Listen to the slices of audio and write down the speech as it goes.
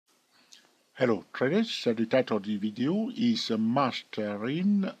Hello traders, the title of the video is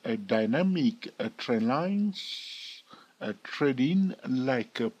Mastering a Dynamic Trend Lines Trading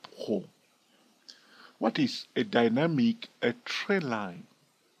like a Pro. What is a dynamic trend line?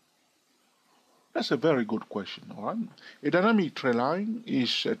 That's a very good question, alright? A dynamic trend line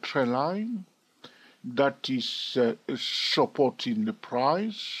is a trend line that is supporting the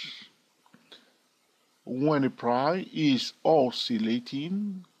price when the price is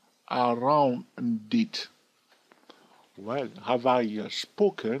oscillating around it. Well, have I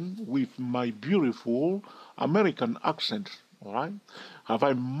spoken with my beautiful American accent? All right. Have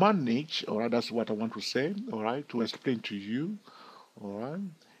I managed? All right. That's what I want to say. All right. To explain to you. All right.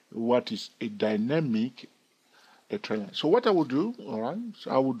 What is a dynamic trend line? So what I will do. All right. So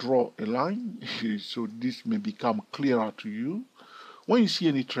I will draw a line so this may become clearer to you. When you see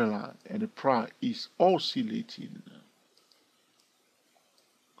any trend line and the price is oscillating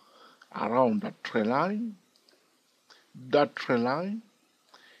around that trend line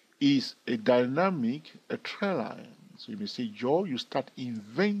is a dynamic trend line. So you may say, Joe, you start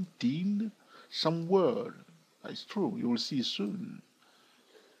inventing some word. That's true. You will see soon.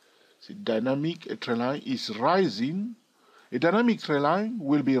 So dynamic trend line is rising. A dynamic trend line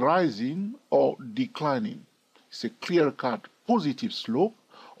will be rising or declining. It's a clear-cut positive slope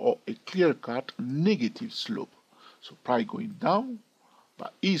or a clear-cut negative slope. So price going down,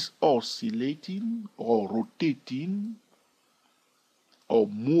 but is oscillating or rotating or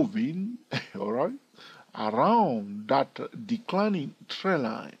moving, all right, around that declining trend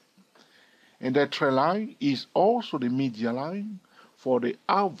line. And that trend line is also the median line for the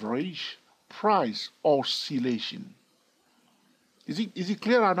average price oscillation. Is it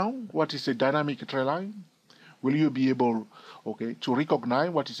clearer now what is a dynamic trend line? Will you be able, okay, to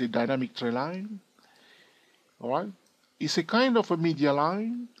recognize what is a dynamic trend line? All right. It's a kind of a median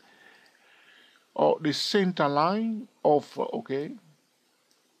line or the center line of, okay,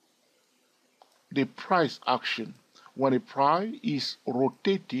 the price action when the price is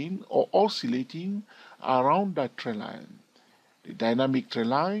rotating or oscillating around that trend line. The dynamic trend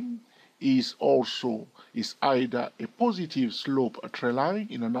line is either a positive slope trend line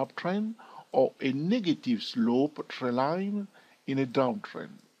in an uptrend or a negative slope trend line in a downtrend.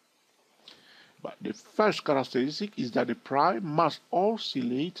 But the first characteristic is that the price must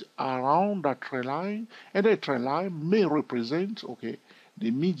oscillate around that trend line, and the trend line may represent, okay, the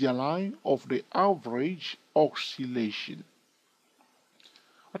median line of the average oscillation.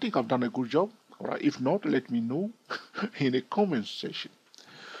 I think I've done a good job. All right. If not, let me know in the comment section.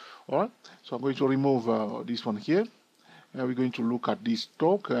 All right. So I'm going to remove this one here. And we're going to look at this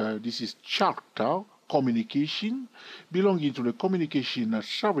talk. This is charter communication belonging to the communication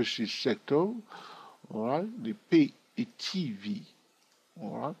services sector. All right, they pay a TV.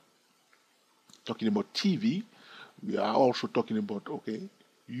 All right, talking about TV, we are also talking about, okay,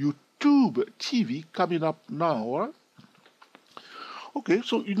 YouTube TV coming up now. All right. Okay,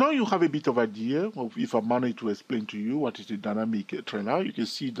 so now you have a bit of idea of, if I manage to explain to you what is the dynamic trend line, you can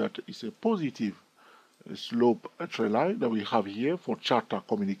see that it's a positive slope trend line that we have here for charter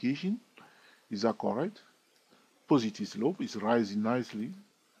communication. Is that correct? Positive slope is rising nicely.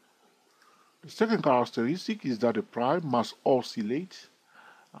 The second characteristic is that the price must oscillate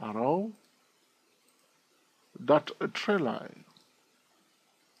around that trend line.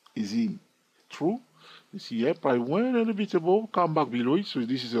 Is it true? You see here, price went a little bit above, come back below it. So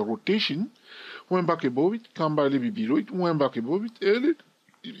this is a rotation. Went back above it, come back a little bit below it, went back above it, a little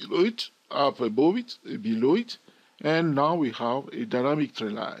below it, up above it, below it, and now we have a dynamic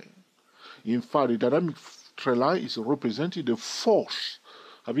trend line. In fact, the dynamic trend line is representing the force.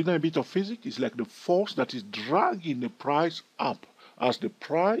 Have you done a bit of physics? It's like the force that is dragging the price up as the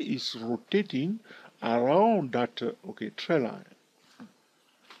price is rotating around that trend line.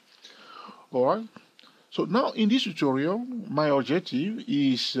 All right. So now in this tutorial, my objective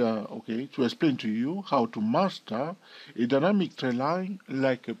is to explain to you how to master a dynamic trend line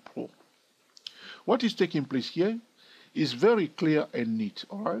like a pro. What is taking place here is very clear and neat.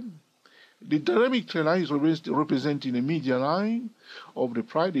 All right. The dynamic trend line is representing a median line of the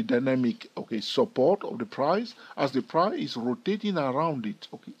price, the dynamic support of the price as the price is rotating around it.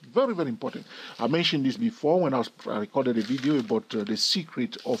 Okay, very, very important. I mentioned this before when I recorded a video about the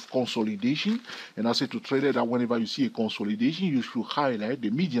secret of consolidation, and I said to traders that whenever you see a consolidation, you should highlight the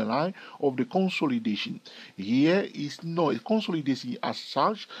median line of the consolidation. Here is not a consolidation as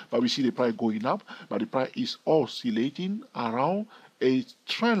such, but we see the price going up, but the price is oscillating around a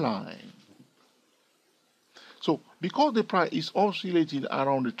trend line. So Because the price is oscillating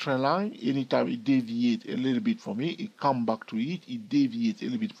around the trend line, anytime it deviates a little bit from it, it come back to it. It deviates a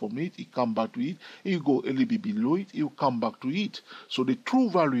little bit from it, it come back to it. It go a little bit below it, it will come back to it. So the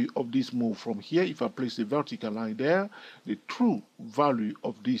true value of this move from here, if I place the vertical line there, the true value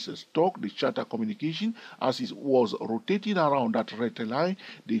of this stock, the charter communication, as it was rotating around that red line,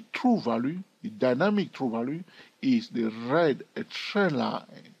 the true value, the dynamic true value, is the red trend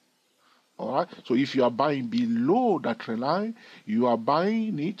line. All right. So if you are buying below that trend line, you are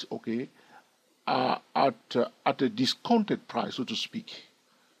buying it, okay, at a discounted price, so to speak.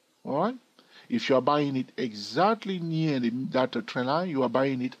 All right. If you are buying it exactly near that trend line, you are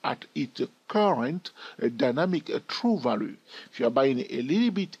buying it at its current dynamic true value. If you are buying it a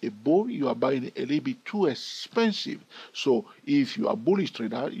little bit above, you are buying it a little bit too expensive. So if you are bullish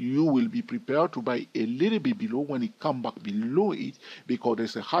trader, you will be prepared to buy a little bit below when it comes back below it, because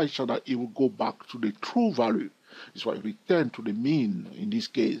there's a high chance that it will go back to the true value. That's why we return to the mean in this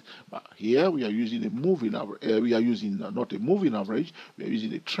case. But here we are using a moving average. We are using not a moving average. We are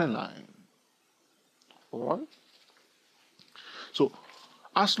using a trend line. All right. So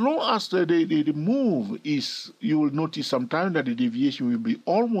as long as the move is, you will notice sometimes that the deviation will be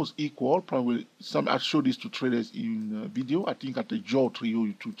almost equal. Probably I show this to traders in video. I think at the Joe Trio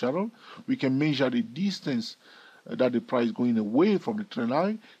YouTube channel, we can measure the distance that the price is going away from the trend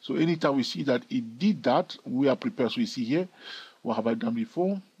line. So anytime we see that it did that, we are prepared. So we see here, what have I done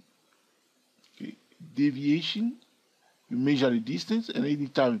before? Okay, deviation. You measure the distance, and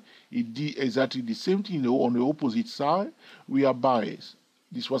anytime it did exactly the same thing on the opposite side, we are biased.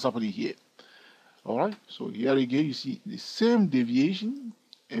 This is what's happening here. All right. So here again, you see the same deviation,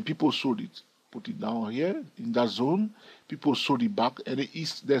 and people sold it. Put it down here in that zone. People sold it back, and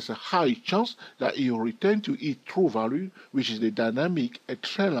there's a high chance that it will return to its true value, which is the dynamic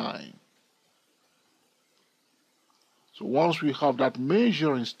trend line. So once we have that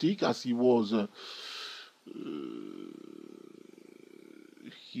measuring stick, as it was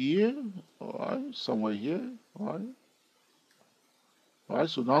here, all right, somewhere here, all right. All right,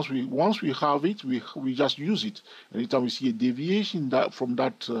 so now once we have it, we just use it. Anytime we see a deviation from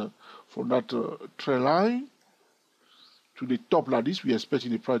that trend line to the top like this, we are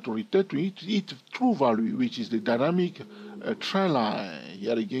expecting the price to return to its true value, which is the dynamic trend line.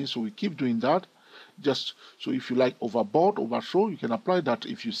 Here again, so we keep doing that. Just so if you like overbought, oversold, you can apply that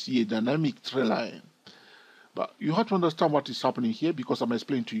if you see a dynamic trend line. But you have to understand what is happening here, because I'm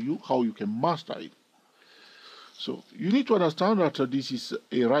explaining to you how you can master it. So you need to understand that this is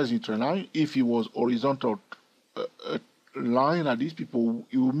a rising trend line. If it was horizontal line like this, it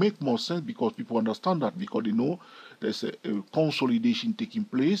will make more sense, because people understand that, because they know there's a consolidation taking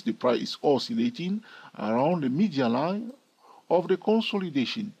place. The price is oscillating around the median line of the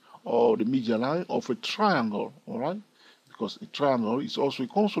consolidation, or the median line of a triangle, all right? Because a triangle is also a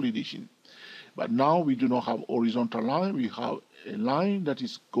consolidation. But now we do not have horizontal line. We have a line that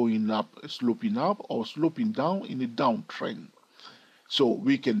is going up, sloping up, or sloping down in a downtrend. So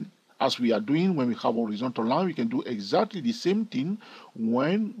we can, as we are doing when we have horizontal line, we can do exactly the same thing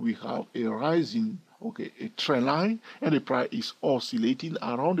when we have a rising, okay, a trend line, and the price is oscillating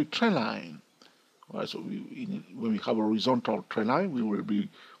around the trend line. All right, so when we have a horizontal trend line, we will be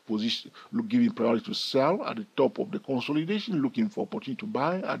giving priority to sell at the top of the consolidation, looking for opportunity to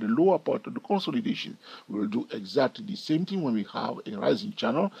buy at the lower part of the consolidation. We will do exactly the same thing when we have a rising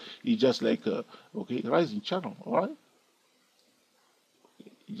channel. It's just like a rising channel, all right?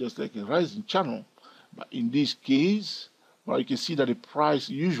 It's just like a rising channel. But in this case, well, you can see that the price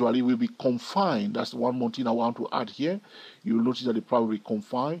usually will be confined. That's one more thing I want to add here. You will notice that the price will be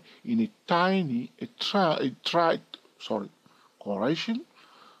confined in a tiny, correction.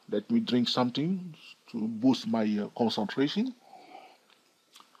 Let me drink something to boost my concentration.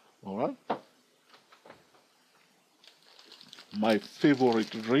 All right. My favorite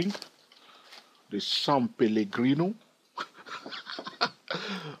drink, the San Pellegrino.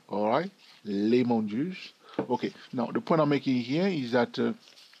 All right. Lemon juice. Okay. Now, the point I'm making here is that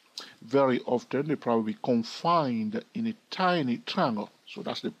very often they probably confined in a tiny triangle. So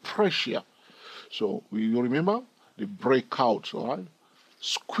that's the pressure. So you remember the breakout, all right?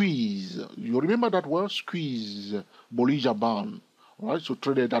 Squeeze. You remember that word? Squeeze. Bollinger Band. All right. So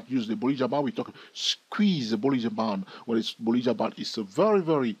trader that use the Bollinger Band, we talk squeeze the Bollinger Band. Well, it's Bollinger Band. It's a very,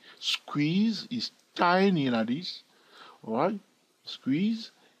 very squeeze. It's tiny like this. All right.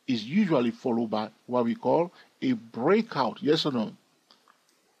 Squeeze is usually followed by what we call a breakout. Yes or no?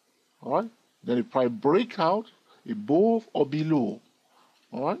 All right. Then a price breakout above or below.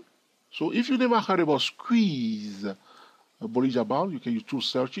 All right. So if you never heard about squeeze, Bollinger Band. You can YouTube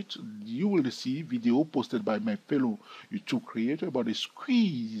search it. You will see video posted by my fellow YouTube creator about the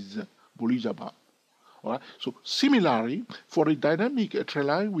squeeze Bollinger Band. All right. So similarly, for a dynamic trend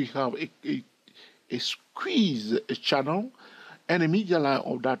line, we have a squeeze channel, and the media line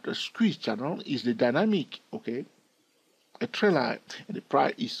of that squeeze channel is the dynamic, okay, a trend line, and the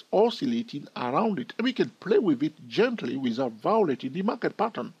price is oscillating around it. And we can play with it gently without violating the market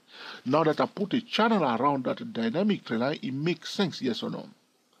pattern. Now that I put a channel around that dynamic trend line, it makes sense, yes or no?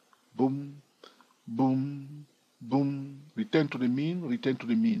 Boom, boom, boom, return to the mean, return to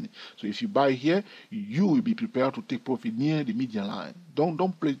the mean. So if you buy here, you will be prepared to take profit near the median line. Don't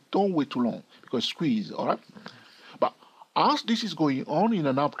wait too long, because squeeze, all right? But as this is going on in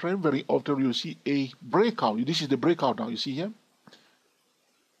an uptrend, very often you see a breakout. This is the breakout now, you see here?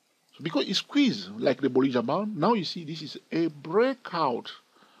 So because it's squeezed like the Bollinger Band, now you see this is a breakout.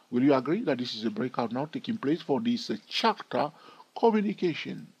 Will you agree that this is a breakout now taking place for this charter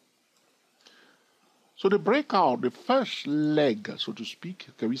communication? So the breakout, the first leg, so to speak,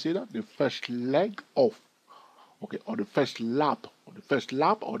 can we say that? The first leg of, okay, or the first lap, or the first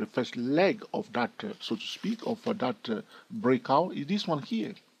lap, or the first leg of that, so to speak, of that breakout is this one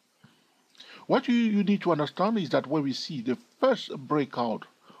here. What you need to understand is that when we see the first breakout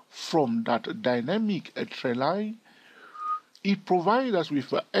from that dynamic trend line, it provides us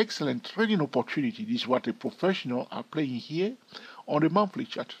with an excellent trading opportunity. This is what a professional are playing here on the monthly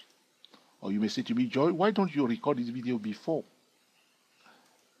chart. Or you may say to me, Joy, why don't you record this video before?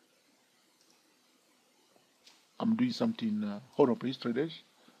 I'm doing something. Hold on, please, traders.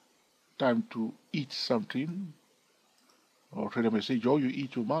 Time to eat something. Or trader may say, Joy, you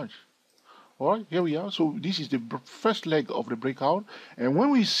eat too much. All right, here we are. So this is the first leg of the breakout. And when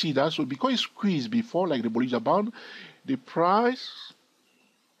we see that, so because it's squeezed before, like the Bollinger Band, the price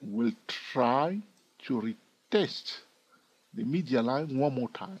will try to retest the media line one more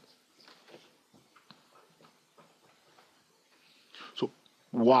time. So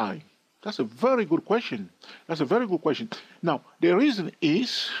why? That's a very good question. That's a very good question. Now, the reason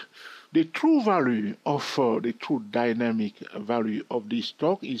is the true value of the true dynamic value of this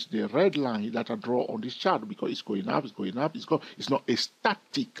stock is the red line that I draw on this chart, because it's going up, it's going up, it's not a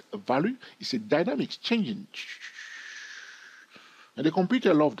static value, it's a dynamic, it's changing. And the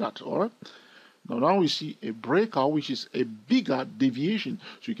computer love that, all right? Now we see a breakout, which is a bigger deviation.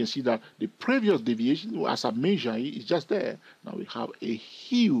 So you can see that the previous deviation, as I measure it, is just there. Now we have a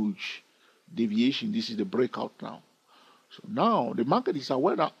huge deviation. This is the breakout now. So now the market is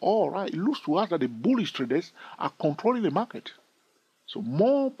aware that, all right, it looks to us that the bullish traders are controlling the market. So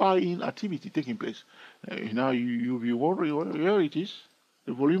more buying activity taking place. Now you'll be wondering, here it is,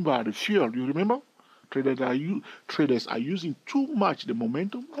 the volume bar, the fuel, you remember? Traders are using too much the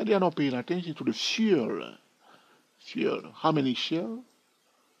momentum, and they are not paying attention to the fuel. Fuel. How many shares?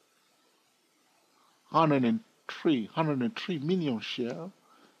 103 million shares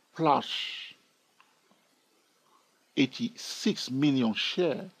plus 86 million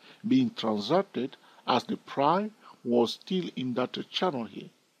shares being transacted as the price was still in that channel here.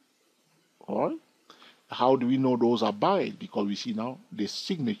 All right? How do we know those are buying? Because we see now the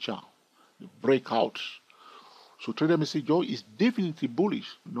signature, the breakout. So trader may say, Joe is definitely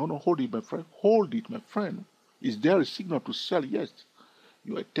bullish. No, hold it, my friend. Hold it, my friend. Is there a signal to sell? Yes.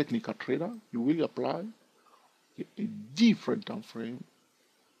 You are a technical trader. You will apply a different time frame.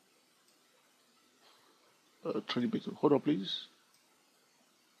 Trading method. Hold on, please.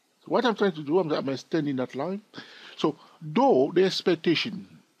 So what I'm trying to do, I'm extending that line. So though the expectation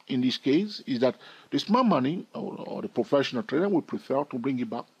in this case is that the smart money or the professional trader would prefer to bring it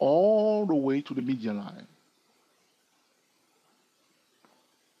back all the way to the median line.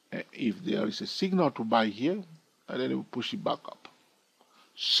 And if there is a signal to buy here, and then it will push it back up.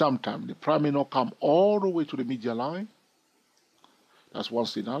 Sometimes the price may not come all the way to the median line. That's one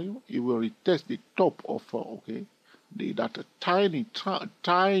scenario. It will retest the top of that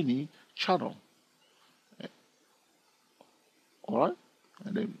tiny channel. All right,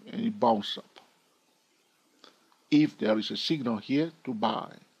 and then it bounces up. If there is a signal here to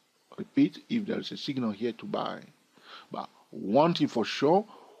buy, repeat, if there is a signal here to buy. But one thing for sure,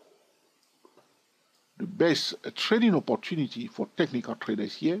 the best trading opportunity for technical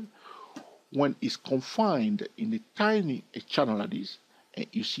traders here, when it's confined in a tiny channel like this, and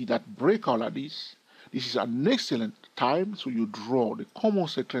you see that breakout like this is an excellent time. So you draw the common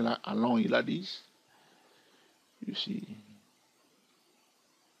trend line along it like this. You see.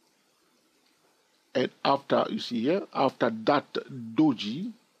 And after, you see here, after that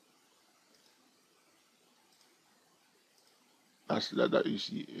doji, that's that you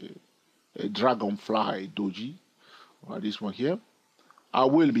see a dragonfly doji. right, this one here, I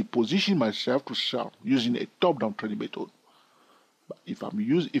will be positioning myself to sell using a top-down trading method. But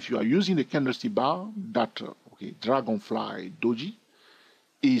if you are using a candlestick bar, that okay, dragonfly doji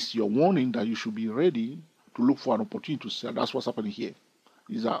is your warning that you should be ready to look for an opportunity to sell. That's what's happening here.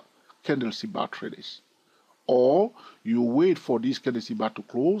 These are candlestick bar traders. Or you wait for this candlestick bar to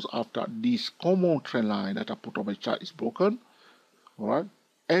close after this common trend line that I put on my chart is broken, all right?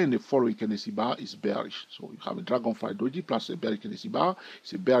 And the following candlestick bar is bearish. So you have a dragonfly doji plus a bearish candlestick bar.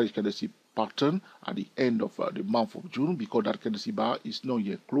 It's a bearish candlestick pattern at the end of the month of June because that candlestick bar is not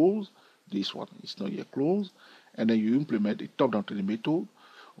yet closed. This one is not yet closed. And then you implement a top-down trading method,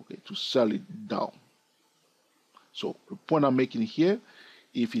 okay, to sell it down. So the point I'm making here,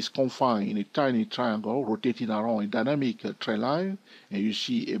 if it's confined in a tiny triangle rotating around a dynamic trend line, and you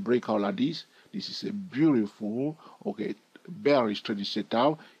see a breakout like this is a beautiful, okay, bearish trading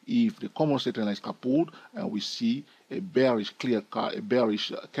setup. If the common setup line is kaput and we see a bearish a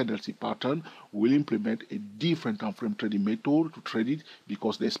bearish candlestick pattern, we'll implement a different time frame trading method to trade it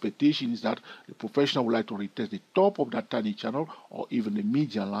because the expectation is that the professional would like to retest the top of that tiny channel or even the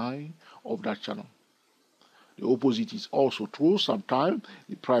median line of that channel. The opposite is also true. Sometimes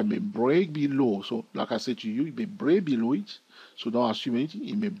the price may break below. So, like I said to you, it may break below it. So don't assume anything.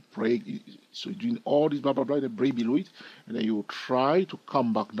 It may break. So doing all this blah blah blah, then break below it, and then you will try to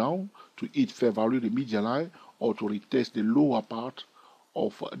come back down to hit fair value, the median line, or to retest the lower part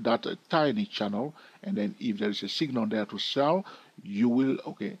of that tiny channel. And then if there is a signal there to sell, you will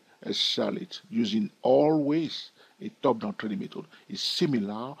sell it using always a top-down trading method. Is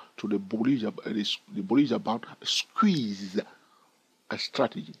similar to the Bollinger Band squeeze a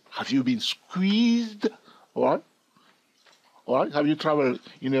strategy. Have you been squeezed? All right. Have you traveled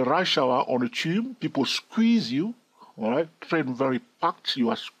in a rush hour on a tube? People squeeze you. All right. Train very packed. You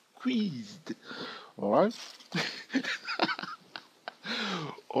are squeezed. All right.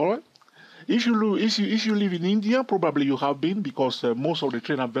 All right. If you live in India, probably you have been because most of the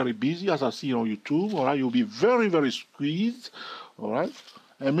trains are very busy, as I see on YouTube. All right, you'll be very, very squeezed. All right,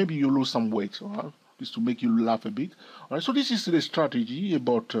 and maybe you lose some weight. All right, just to make you laugh a bit. All right, so this is the strategy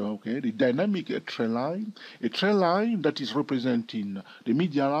about the dynamic trend line, a trend line that is representing the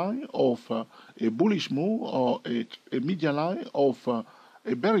median line of a bullish move or a median line of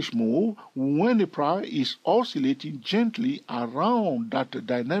a bearish move when the price is oscillating gently around that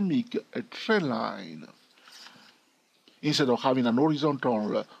dynamic trend line. Instead of having an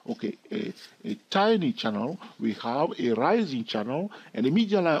horizontal, a tiny channel, we have a rising channel, and the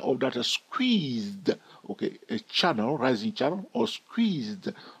median line of that squeezed, a channel, rising channel, or squeezed,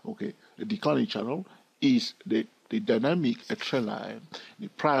 a declining channel is the dynamic trend line. The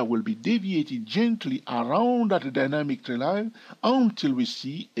price will be deviating gently around that dynamic trend line until we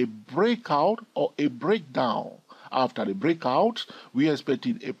see a breakout or a breakdown. After the breakout, we are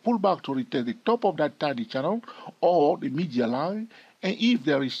expecting a pullback to retest the top of that tiny channel or the median line. And if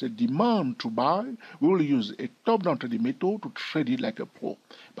there is a demand to buy, we will use a top-down trading method to trade it like a pro.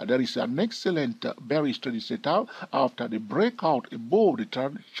 But there is an excellent bearish trading setup. After the breakout above the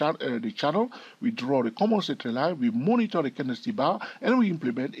channel, we draw the common trend line, we monitor the candlestick bar, and we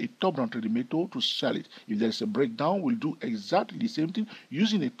implement a top-down trading method to sell it. If there is a breakdown, we'll do exactly the same thing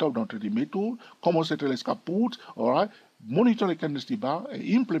using a top-down trading method. Common trend line is kaput, all right? Monitor the candlestick bar and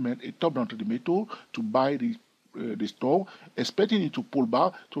implement a top-down trading method to buy the stock, expecting it to pull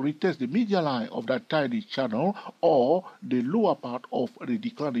back to retest the median line of that tiny channel or the lower part of the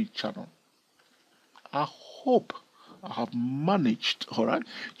declining channel. I hope I have managed, all right,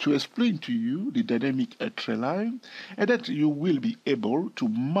 to explain to you the dynamic trend line, and that you will be able to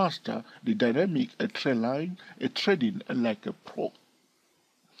master the dynamic trend line trading like a pro.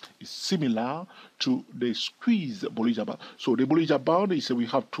 Is similar to the squeeze Bollinger Band. So the Bollinger Band is we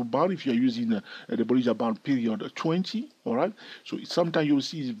have two bands if you are using the Bollinger Band period 20, all right? So sometimes you will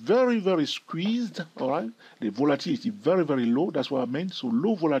see it's very, very squeezed, all right? The volatility very, very low, that's what I meant, so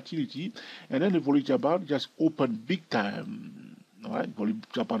low volatility, and then the Bollinger Band just open big time. All right,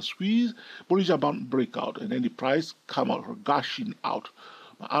 Bollinger Band squeeze, Bollinger Band breakout, and then the price come out, gushing out.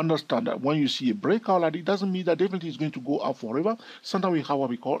 Understand that when you see a breakout like it doesn't mean that definitely it's going to go up forever. Sometimes we have what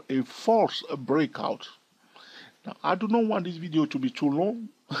we call a false breakout. Now, I do not want this video to be too long,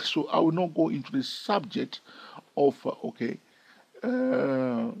 so I will not go into the subject of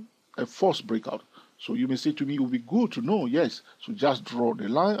a false breakout. So you may say to me, it will be good to know, yes. So just draw the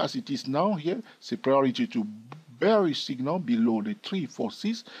line as it is now here. Say priority to bearish signal below the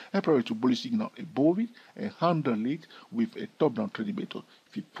 346 and priority to bullish signal above it, and handle it with a top-down trading method.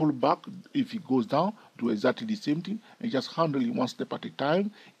 If you pull back, if it goes down, do exactly the same thing and just handle it one step at a time.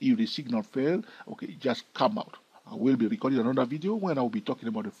 If the signal fails, just come out. I will be recording another video when I will be talking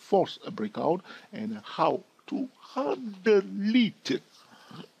about the force breakout and how to handle it.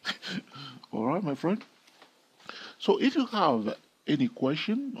 All right, my friend. So if you have any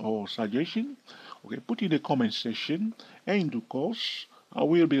question or suggestion, okay, put in the comment section, and in due course, I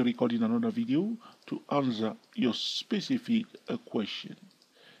will be recording another video to answer your specific question.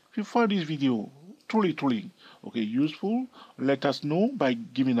 If you find this video truly, okay, useful, let us know by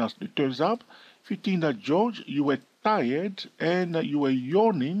giving us the thumbs up. If you think that, George, you were tired and you were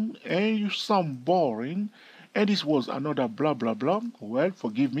yawning and you sound boring and this was another blah blah blah, well,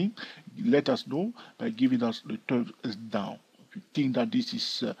 forgive me. Let us know by giving us the thumbs down. If you think that this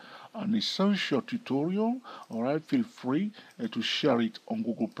is an essential tutorial, all right, feel free to share it on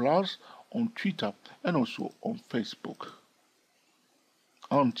Google Plus, on Twitter, and also on Facebook.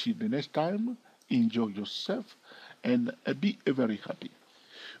 Until the next time, enjoy yourself and be very happy.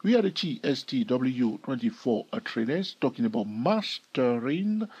 We are the TSTW24 trainers talking about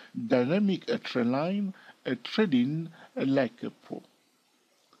mastering dynamic trendline trading like a pro.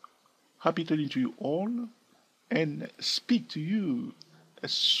 Happy trading to you all and speak to you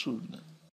soon.